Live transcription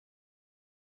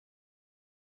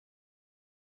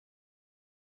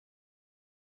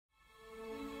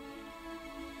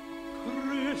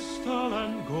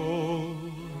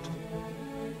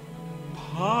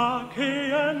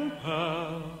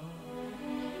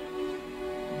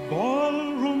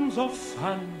songs of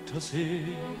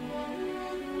fantasy,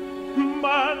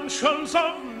 mansions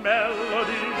of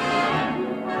melody.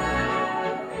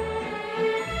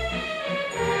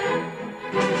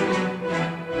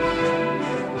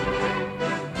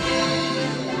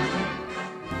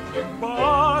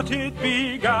 But it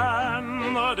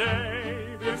began the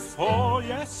day before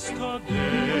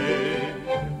yesterday,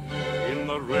 in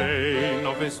the reign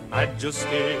of His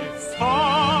Majesty,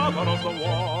 Father of the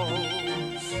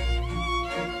Waltz,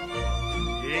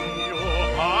 King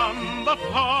Johann the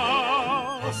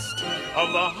First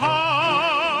of the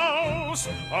House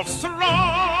of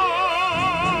Strauss.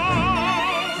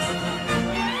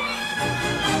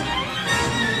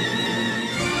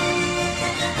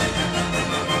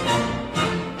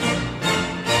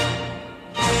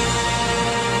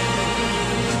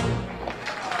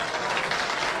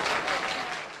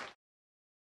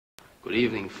 Good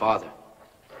evening, Father.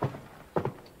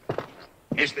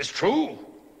 Is this true?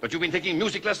 That you've been taking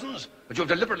music lessons? That you've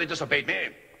deliberately disobeyed me?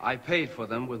 I paid for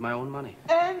them with my own money.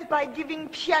 And by giving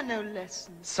piano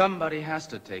lessons. Somebody has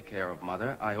to take care of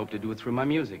Mother. I hope to do it through my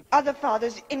music. Other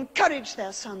fathers encourage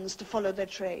their sons to follow their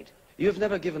trade. You've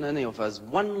never given any of us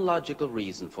one logical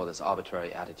reason for this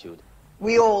arbitrary attitude.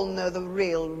 We all know the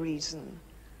real reason.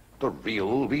 The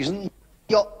real reason?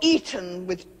 You're eaten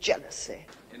with jealousy.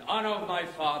 In honor of my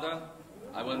father,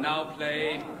 I will now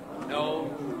play,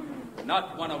 no,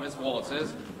 not one of his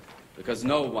waltzes, because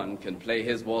no one can play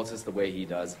his waltzes the way he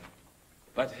does,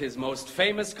 but his most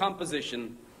famous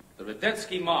composition, the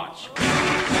Radetzky March.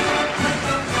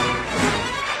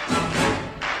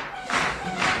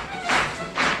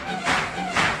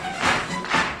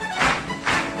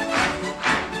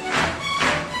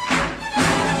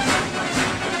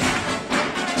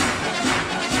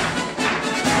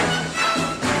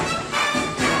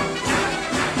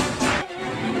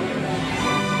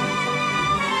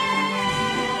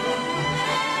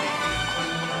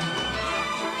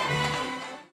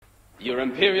 Your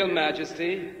Imperial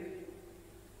Majesty,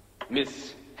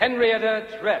 Miss Henrietta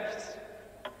Trefts.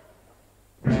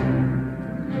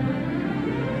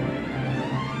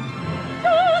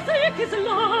 Music is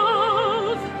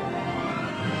love.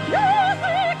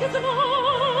 Music is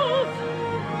love.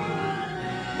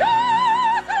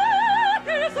 Music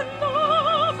is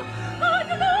love. And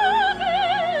love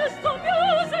is the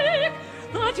music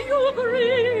that you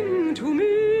bring to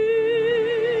me.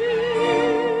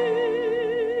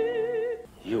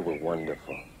 You were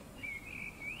wonderful.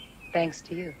 Thanks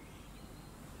to you.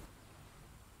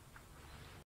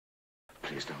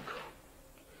 Please don't go.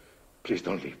 Please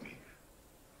don't leave me.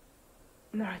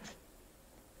 Moritz,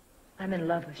 I'm in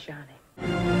love with Johnny.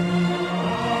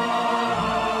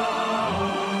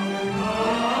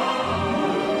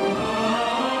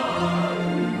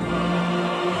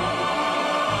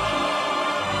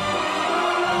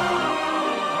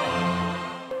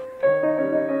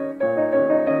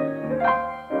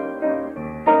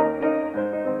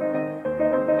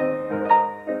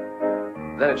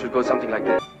 Then it should go something like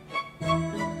this.